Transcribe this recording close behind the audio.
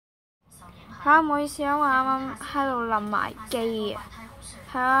嚇，唔好意思啊，我啱啱喺度淋埋機啊。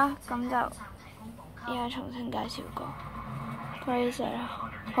係啦，咁就而家重新介紹過。佢呢隻啦，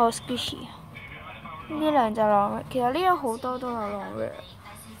好 Squishy。呢兩隻long rib，其實呢度好多都有long rib。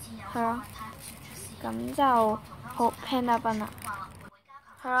係咯，咁就好 panda 賓啊。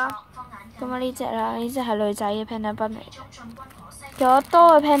係啦，咁啊呢隻啦，呢隻係女仔嘅 panda 賓嚟。其實我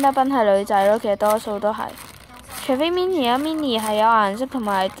多嘅 panda 賓係女仔咯，其實多數都係，除非 mini 啊 ，mini 係有顏色同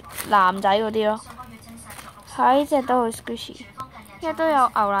埋男仔嗰啲咯。係呢隻都好 squishy， 因為都有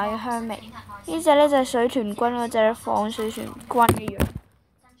牛奶嘅香味。呢隻呢就係水豚君嗰隻仿水豚君嘅樣。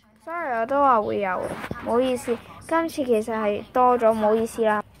sorry， 我都話會有，唔好意思，今次其實係多咗，唔好意思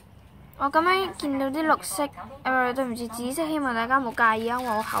啦。我咁樣見到啲綠色，對唔住紫色，希望大家唔好介意啊，因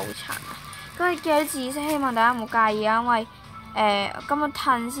為我口殘。咁見到紫色，希望大家唔好介意啊，因為咁樣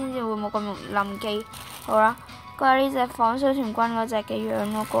褪先至會冇咁容易冧機。好啦，嗰呢隻仿水豚君嗰隻嘅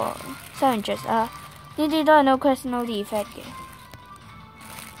樣嗰個 sandwiches 啊，呢啲都係 no question no defect 嘅。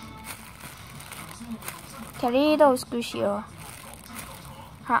其實呢啲都好 squishy 咯。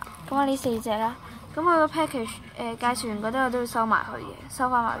嚇，咁我呢4隻啦。咁佢個 package 介紹完嗰啲我都要收埋佢嘅，收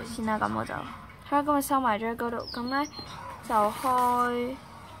翻埋佢先啦。咁我就係啦，咁我收埋咗喺嗰度。咁咧就開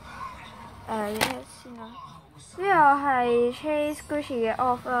呢個先啦。呢個係 Chase Squishy 嘅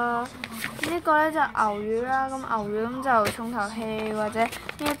off 啦。呢個咧就牛魚啦。咁牛魚咁就重頭戲或者呢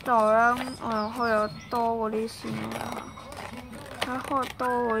一袋啦。我用開咗多嗰啲先啦。開咗多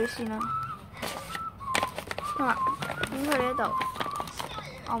嗰啲先啦。好啦，咁佢呢度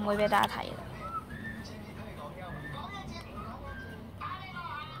我唔會俾大家睇嘅。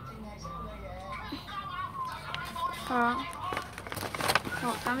好，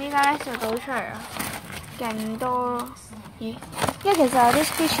咁依家咧就倒出嚟啦，勁多咯。咦？因為其實有啲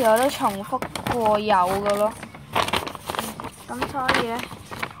Squishy 我都重複過有嘅咯，咁所以咧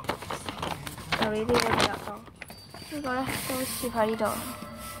就呢啲都比較多。呢個咧都攝喺呢度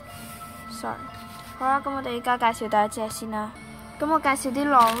 ，sorry。好啦，咁我哋依家介紹第一隻先啦。咁我介紹啲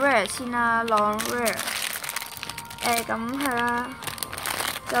long rib 先啦 ，long rib。咁係啦，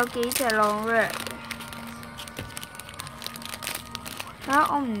有幾隻 long rib。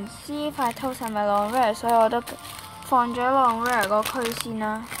我唔知塊 toast 係咪 long rib， 所以我都放咗 long rib 個區先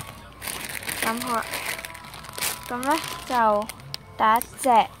啦。咁好啦，咁咧就第一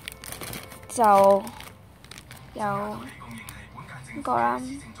隻就有呢個啦，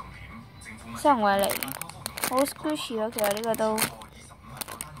西紅柿嚟，好 squishy 咯，其實呢個都。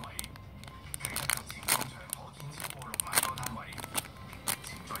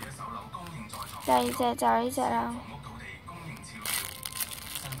第二隻就係呢隻啦。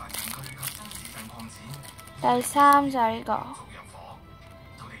第三就係呢個，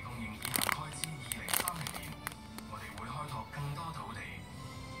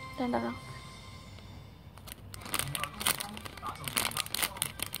等等啦。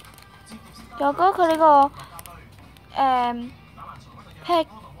我覺得佢呢個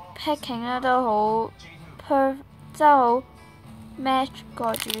packing 咧都好真係好 match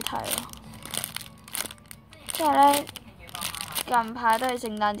個主題咯。即係咧，近排都係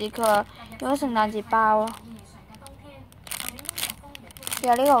聖誕節，佢話用咗聖誕節包咯。其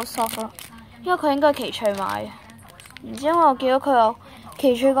實呢個好 soft 咯，因為佢應該係奇趣買嘅，唔知因為我見到佢有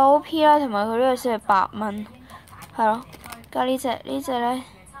奇趣個 OP 啦，同埋佢呢個先係8蚊，係咯。加呢隻咧，呢隻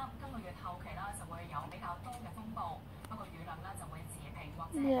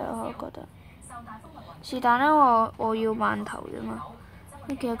我覺得是但咧，我要饅頭啫嘛。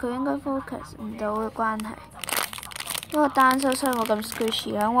其實佢應該 focus 唔到嘅關係，因為單手所以冇咁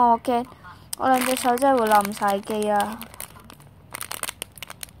squishy 啦，因為我驚我兩隻手真係會冧晒機啊。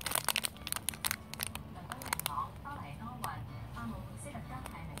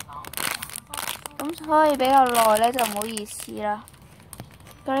咁所以比較耐咧就唔好意思啦。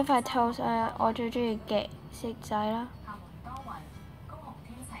咁呢塊 toast 我最中意嘅食仔啦。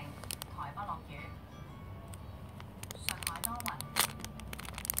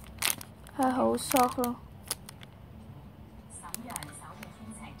係好 soft 咯。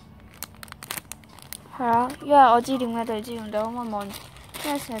係啊，因為我知點解對焦唔到，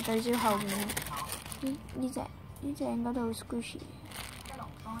因為成日對焦後面。呢隻應該都好 squishy。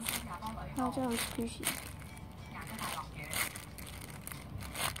真係好 squishy。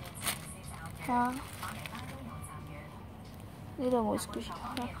係啊，呢度冇 squishy，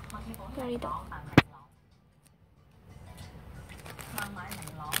 喺呢度。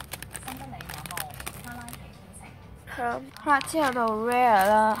好啦，之後到 rare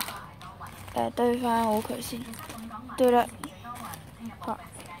啦，堆翻好佢先，堆得好。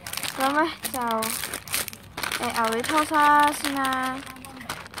咁咧就牛尾拖沙先啦。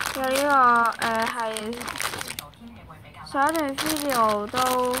有呢個係上一段 video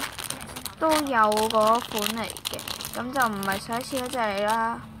都有嗰款嚟嘅，咁就唔係上一次嗰隻嚟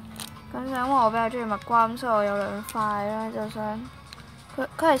啦。咁就因為我比較中意蜜瓜，咁所以我有2塊啦，就想佢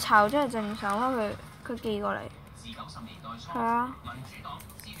係炒真係正常，因為佢寄過嚟。係啊，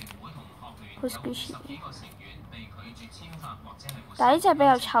好 squishy。但係呢隻比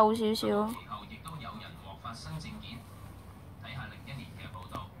較臭少少。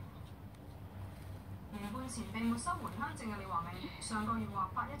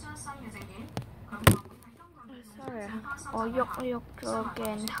sorry 啊，我喐咗個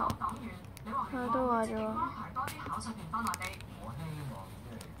鏡頭，佢都話咗。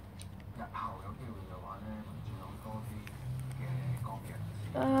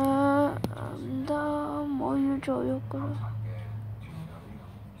唔得，唔可以再喐噶啦。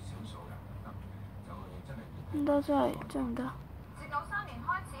唔得，真係唔得。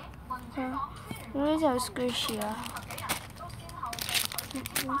呢隻 squishy 啊，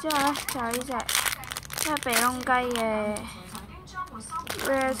然之後咧就係呢隻，即係鼻窿雞嘅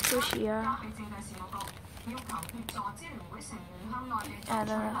rare squishy 啊。等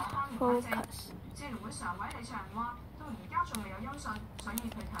等 focus。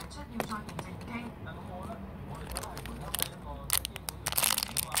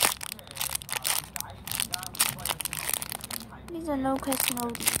呢隻 no case no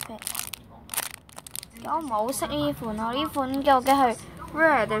defect。我唔係好識呢款咯，呢款究竟係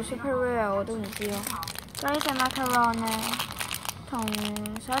rare 定 super rare 我都唔知咯。咁呢隻 macaron 咧，同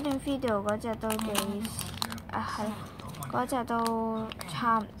上一段 video 嗰隻都幾係，嗰隻都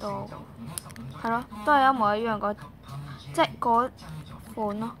差唔多，係咯，都係一模一樣即係嗰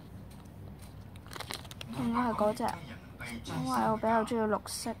款咯。應該係嗰隻，因為我比較中意綠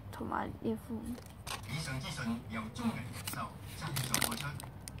色同埋呢款。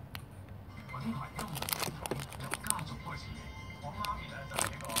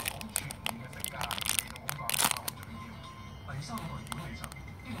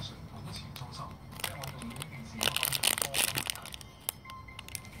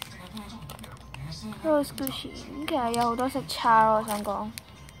呢個 squishy 咁其實有好多色差咯，我想講。好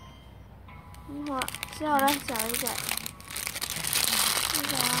啦，之後咧就係呢隻，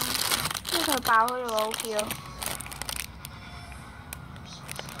因為佢爆開咗個 OK 咯。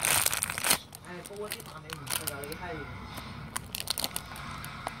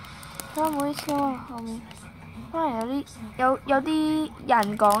唔好意思喎，後面可能有啲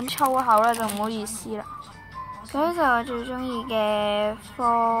人講粗口啦，就唔好意思啦。咁呢就係我最中意嘅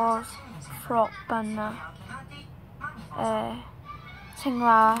frog bun 啦，青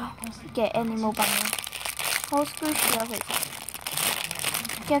蛙嘅 animal bun 啦，好 squishy 啊其實。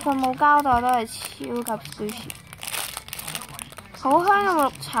其實佢冇膠袋都係超級 squishy， 好香嘅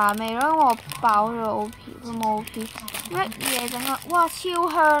綠茶味咯，我爆咗 OP， 佢冇 OP， 一嘢整個哇超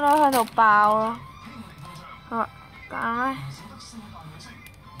香啦，喺度爆咯。好啦，咁咧。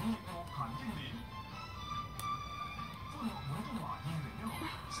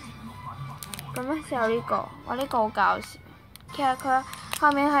咁咧就呢個，我呢個好搞笑。其實佢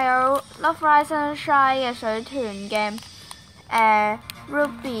後面係有 Love Rise Sunshine 嘅水豚嘅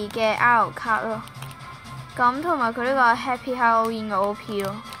Ruby 嘅 R 卡咯。咁同埋佢呢個 Happy Halloween 嘅 OP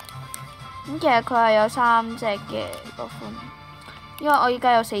咯。咁其實佢係有3隻嘅個款，因為我依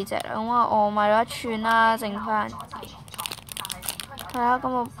家有4隻啦，咁我買咗1串啦，剩翻2。係啊，咁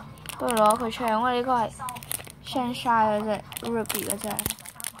我不如攞佢出嚟，因為呢個係 Sunshine 嗰隻 Ruby 嗰隻，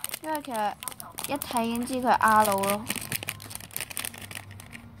因為其實一睇已經知佢係 R 佬咯。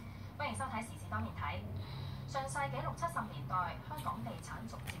歡迎收睇時事當面睇。上世紀60、70年代，香港地產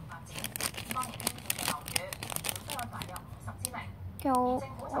逐漸發展，當年興建嘅樓宇都有大約50支名。其實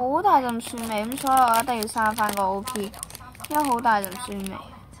好大陣蒜味，咁所以我一定要刪翻個 OP， 因為好大陣蒜味。70年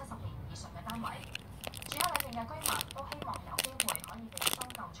以上嘅單位，住喺裏面嘅居民都希望有機會可以被收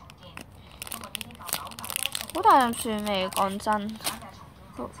購重建。不過呢啲舊樓大多數好大陣蒜味，講真。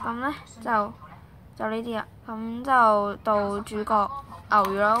好，咁咧就呢啲啦，咁就到主角牛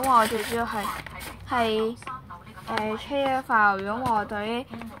魚啦，因為我最主要係吹一塊牛魚，因為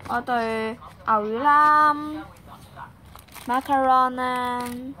我對牛魚啦、macaron 啦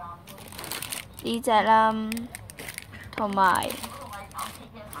呢隻啦，同埋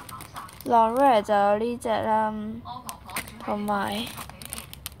L'Oreal 就有呢隻啦，同埋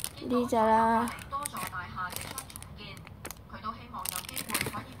呢隻啦。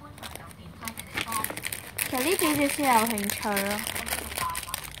其實呢幾隻先有興趣咯。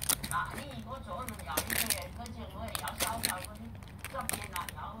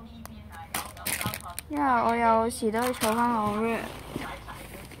因為我有時都會儲翻L'Oreal。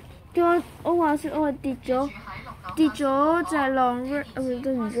我話説我係跌咗隻浪 red，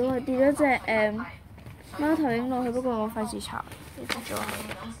 對唔住，我係跌咗隻貓頭鷹落去，不過我費事查，跌咗。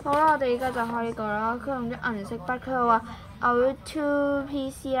好啦，我哋而家就開呢個啦。佢用啲銀色筆，佢話牛 2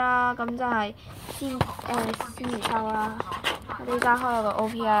 PC 啦，咁就係鮮魚抽啦。我哋而家開個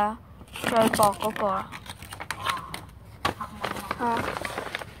OP 啦，最薄嗰個啦。係啊，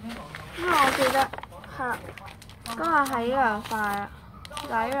因為我記得係啦，今日係呢兩塊啦，就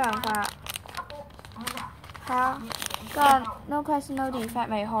係呢兩塊啦。係啊，今日 No Question No Defect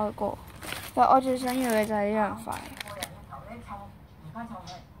未開過，但我最想要嘅就係呢兩塊。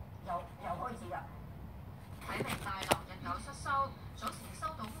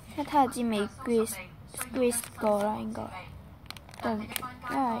一睇就知未 squeeze 過啦，應該。因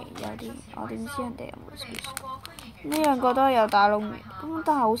為有啲我點知人哋有冇 squeeze？ 呢兩個都係有打窿嘅，咁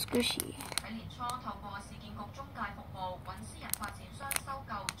都係好 squishy。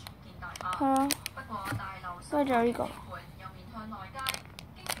係啊，不過仲有呢個。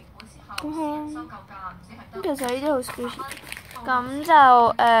咁係啊，咁其實呢啲好 squishy。咁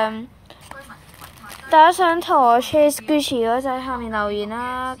就大家想同我 share Squishy 嗰隻下面留言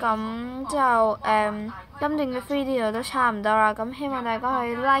啦。咁就今段嘅 video 都差唔多啦。咁希望大家可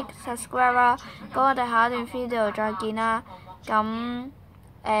以 like、subscribe 啦。咁我哋下一段 video 再見啦。咁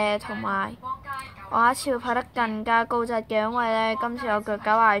同埋我下一次會拍得更加高質嘅，因為咧今次我腳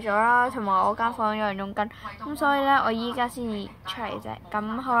搞壞咗啦，同埋我間房有人用緊，咁所以咧我依家先至出嚟啫。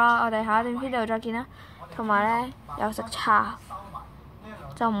咁好啦，我哋下一段 video 再見啦。同埋咧有食叉，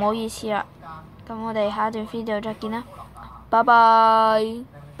就唔好意思啦。咁我哋下一段 video 再見啦，拜拜。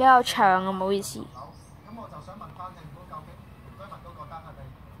比較長啊，唔好意思。